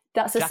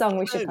 That's a Jackie song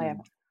we should Moon.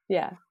 play.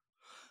 Yeah.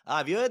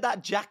 Have you heard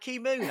that Jackie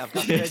Moon? I've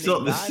got it's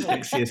not the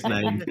sexiest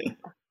name.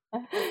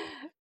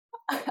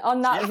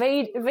 on that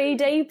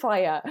VD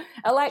player.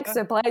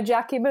 Alexa, play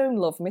Jackie Moon,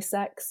 Love Me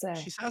Sexy.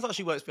 She sounds like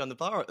she works behind the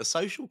bar at the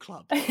social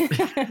club.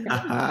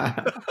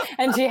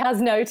 And she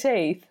has no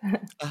teeth.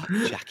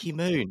 Jackie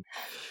Moon.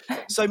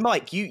 So,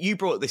 Mike, you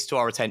brought this to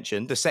our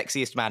attention, the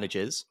sexiest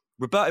managers.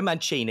 Roberto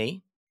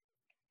Mancini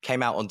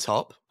came out on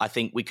top. I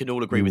think we can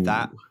all agree with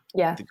that.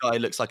 Yeah. The guy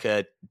looks like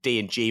a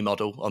D&G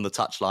model on the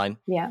touchline.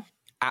 Yeah.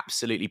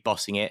 Absolutely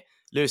bossing it.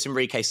 Luis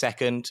Enrique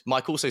second.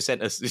 Mike also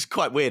sent us, it's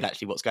quite weird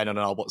actually what's going on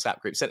in our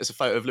WhatsApp group, sent us a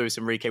photo of Luis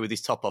Enrique with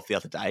his top off the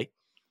other day.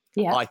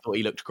 Yeah. I thought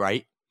he looked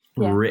great.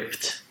 Yeah.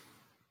 Ripped.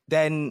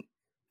 Then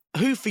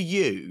who for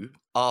you,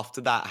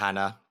 after that,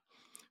 Hannah,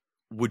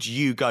 would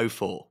you go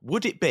for?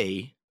 Would it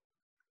be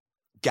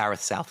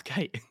Gareth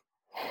Southgate?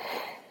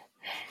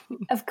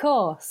 Of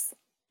course.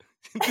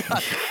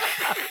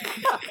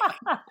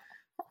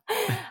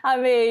 I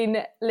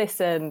mean,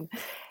 listen,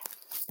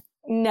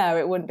 no,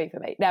 it wouldn't be for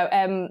me.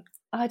 No,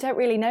 I don't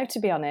really know, to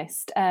be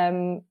honest.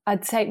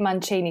 I'd take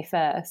Mancini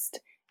first.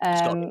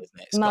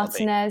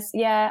 Martinez,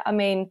 yeah, I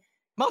mean...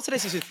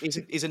 Martinez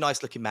is a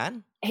nice-looking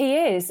man. He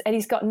is, and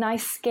he's got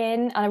nice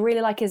skin, and I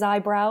really like his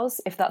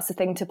eyebrows, if that's the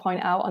thing to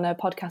point out on a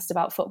podcast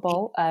about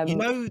football.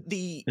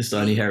 It's the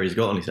only hair he's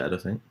got on his head, I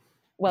think.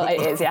 Well,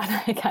 it is,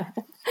 yeah.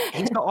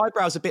 He's got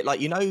eyebrows a bit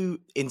like,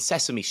 in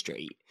Sesame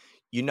Street,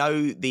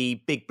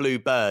 the big blue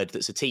bird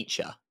that's a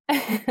teacher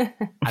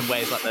and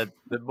wears like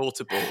the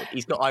mortarboard.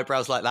 He's got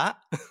eyebrows like that.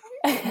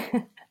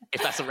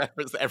 If that's a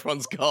reference that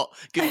everyone's got,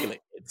 Google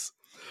it, kids.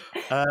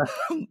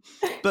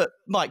 But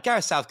Mike,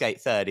 Gareth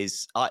Southgate third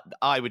is,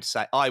 I would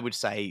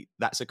say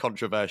that's a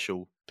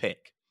controversial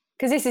pick.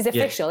 Because this is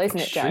official, isn't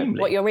it, extremely.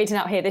 Joe? What you're reading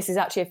out here, this is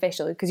actually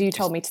official, because you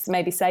told me to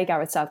maybe say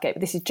Gareth Southgate, but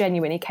this is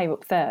genuine. He came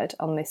up third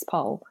on this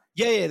poll.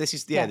 Yeah, this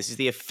is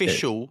the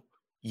official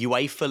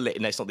UEFA list.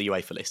 No, it's not the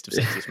UEFA list of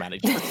sexiest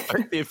managers.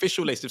 The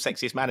official list of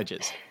sexiest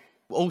managers.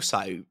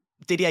 Also,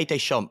 Didier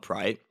Deschamps,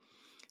 right,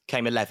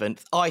 came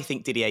 11th. I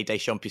think Didier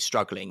Deschamps is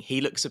struggling.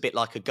 He looks a bit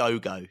like a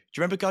go-go. Do you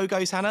remember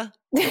go-go's, Hannah?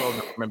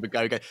 I remember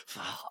go-go.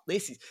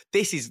 This is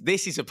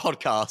a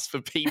podcast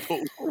for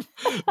people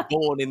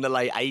born in the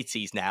late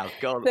 80s now.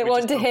 God, That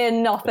want to hear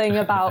nothing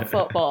about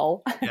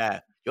football.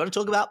 Yeah. You want to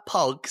talk about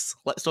pogs?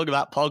 Let's talk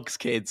about pogs,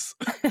 kids.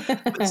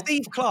 But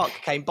Steve Clarke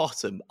came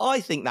bottom. I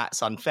think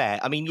that's unfair.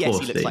 I mean, yes,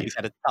 he looks like he's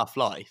had a tough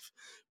life,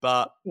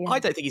 but I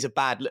don't think he's a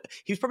bad look.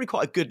 He was probably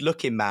quite a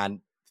good-looking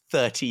man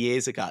 30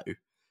 years ago,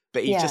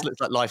 but he just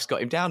looks like life's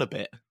got him down a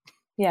bit.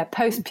 Yeah,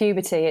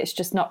 post-puberty, it's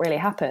just not really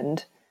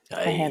happened for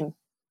him.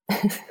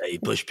 Hey,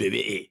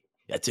 post-puberty.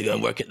 He had to go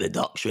and work at the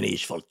docks when he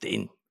was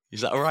 14.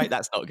 Is that all right?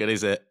 That's not good,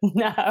 is it?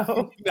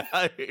 No.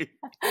 No.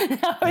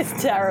 That was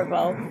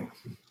terrible.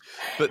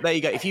 But there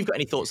you go. If you've got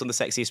any thoughts on the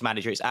sexiest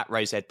manager, it's at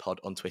RoseEdPod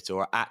on Twitter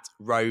or at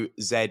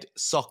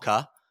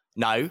RoseEdSoccer.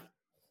 No,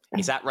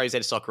 it's at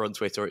RoseEdSoccer on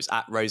Twitter. Or it's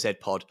at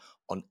RoseEdPod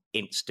on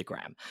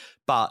Instagram.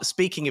 But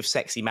speaking of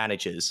sexy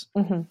managers,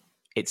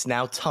 it's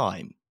now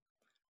time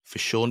for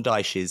Sean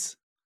Dyche's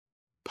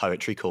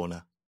Poetry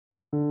Corner.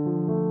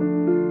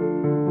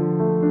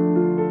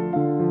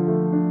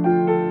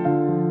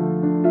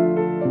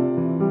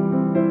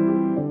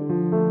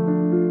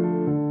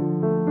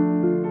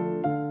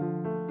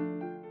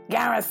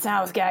 Gareth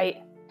Southgate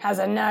has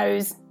a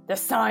nose the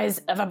size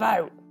of a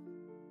boat.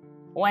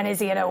 When is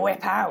he going to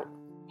whip out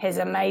his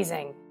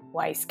amazing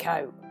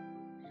waistcoat?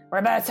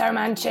 Roberto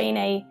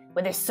Mancini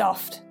with his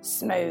soft,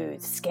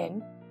 smooth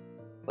skin.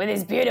 With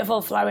his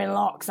beautiful flowing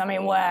locks, I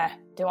mean, where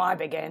do I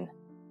begin?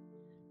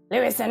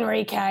 Luis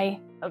Enrique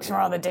looks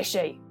rather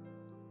dishy.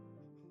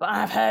 But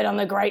I've heard on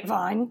the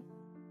grapevine,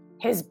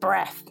 his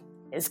breath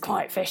is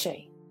quite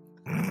fishy.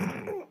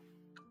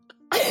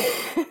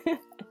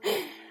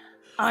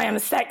 I am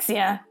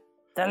sexier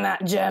than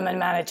that German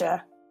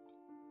manager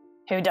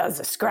who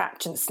does a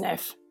scratch and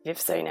sniff, if you've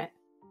seen it.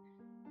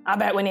 I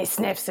bet when he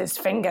sniffs his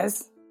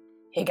fingers,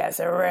 he gets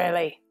a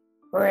really,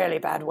 really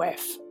bad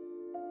whiff.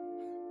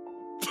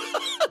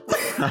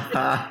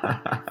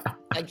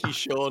 Thank you,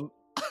 Sean.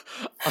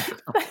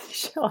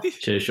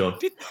 Cheers, Sean.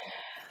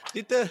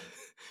 Did the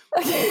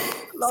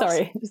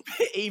Sorry.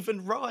 bit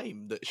even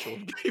rhyme that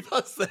Sean gave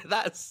us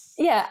there?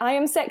 Yeah, I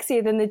am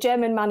sexier than the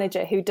German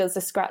manager who does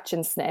a scratch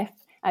and sniff.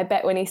 I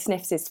bet when he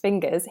sniffs his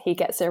fingers, he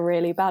gets a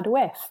really bad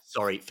whiff.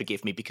 Sorry,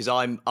 forgive me, because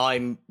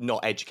I'm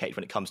not educated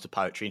when it comes to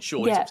poetry, and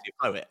Sean is obviously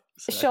a poet.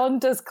 So. Sean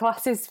does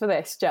classes for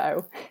this,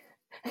 Joe.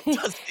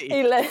 Does he?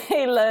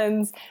 He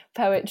learns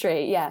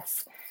poetry,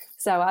 yes.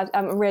 So I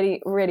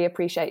really, really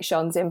appreciate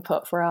Sean's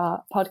input for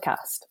our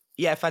podcast.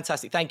 Yeah,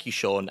 fantastic. Thank you,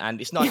 Sean. And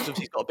it's nice,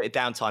 obviously, he's got a bit of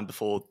downtime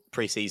before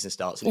pre-season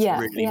starts. And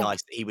it's really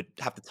nice that he would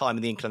have the time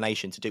and the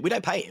inclination to do it. We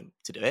don't pay him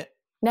to do it.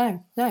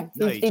 No.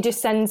 He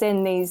just sends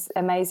in these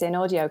amazing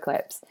audio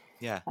clips.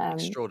 Yeah,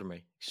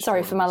 extraordinary.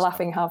 Sorry for my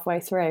laughing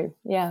halfway through.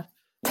 Yeah.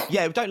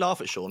 Yeah, don't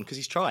laugh at Sean because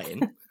he's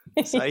trying.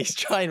 So he's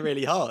trying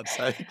really hard.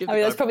 So I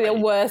mean, that's probably the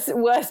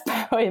worst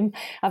poem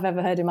I've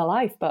ever heard in my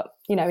life. But,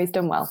 he's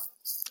done well.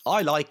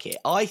 I like it.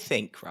 I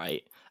think,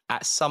 right,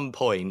 at some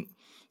point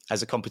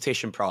as a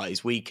competition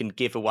prize, we can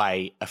give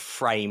away a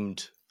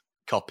framed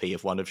copy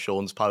of one of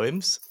Sean's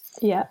poems.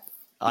 Yeah.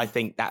 I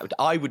think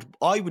I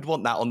would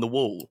want that on the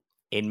wall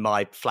in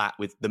my flat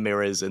with the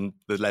mirrors and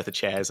the leather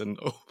chairs and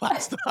all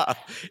that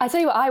stuff. I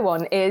tell you what I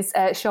want is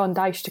Sean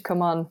Dyche to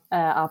come on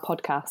our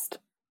podcast.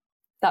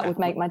 That would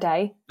make my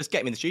day. Let's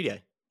get him in the studio.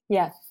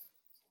 Yeah.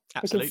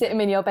 Absolutely. We can sit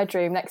him in your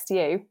bedroom next to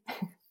you.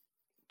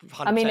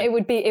 100%. I mean, it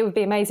would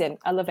be amazing.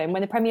 I love him.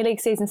 When the Premier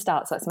League season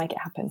starts, let's make it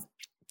happen.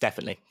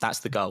 Definitely. That's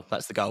the goal.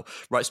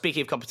 Right,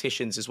 speaking of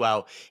competitions as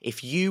well,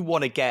 if you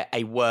want to get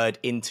a word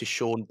into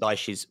Sean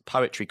Dyche's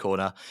Poetry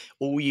Corner,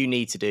 all you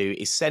need to do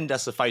is send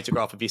us a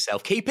photograph of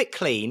yourself. Keep it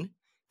clean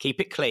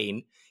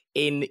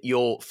in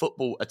your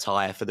football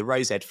attire for the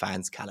Rose Ed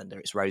fans calendar.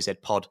 It's Rose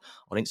Ed Pod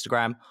on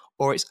Instagram,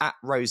 or it's at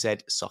Rose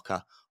Ed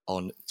Soccer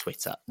on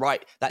Twitter.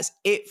 Right, that's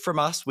it from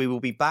us. We will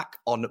be back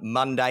on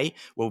Monday.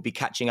 We'll be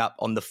catching up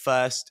on the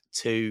first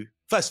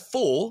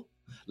 4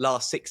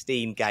 last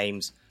 16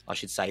 games, I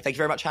should say. Thank you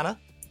very much, Hannah.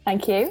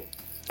 Thank you.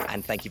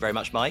 And thank you very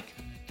much, Mike.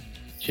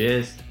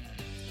 Cheers.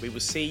 We will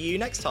see you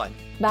next time.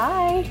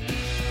 Bye.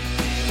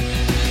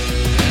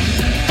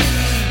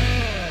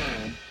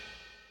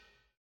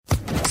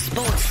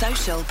 Sports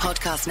Social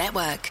Podcast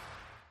Network.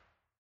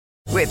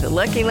 With the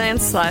Lucky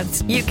Land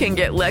Slots, you can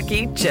get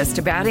lucky just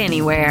about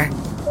anywhere.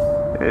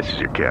 This is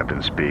your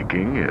captain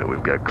speaking.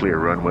 We've got clear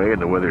runway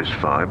and the weather's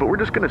fine, but we're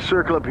just going to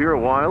circle up here a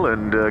while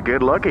and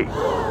get lucky.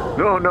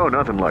 No,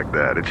 nothing like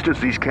that. It's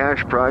just these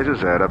cash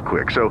prizes add up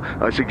quick. So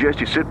I suggest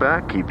you sit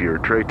back, keep your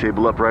tray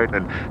table upright,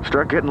 and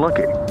start getting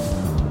lucky.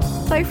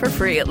 Play for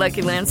free at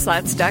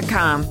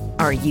LuckyLandSlots.com.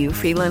 Are you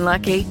feeling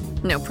lucky?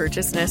 No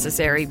purchase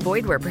necessary.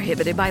 Void where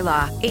prohibited by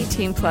law.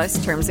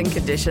 18+ terms and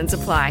conditions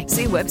apply.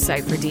 See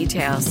website for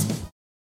details.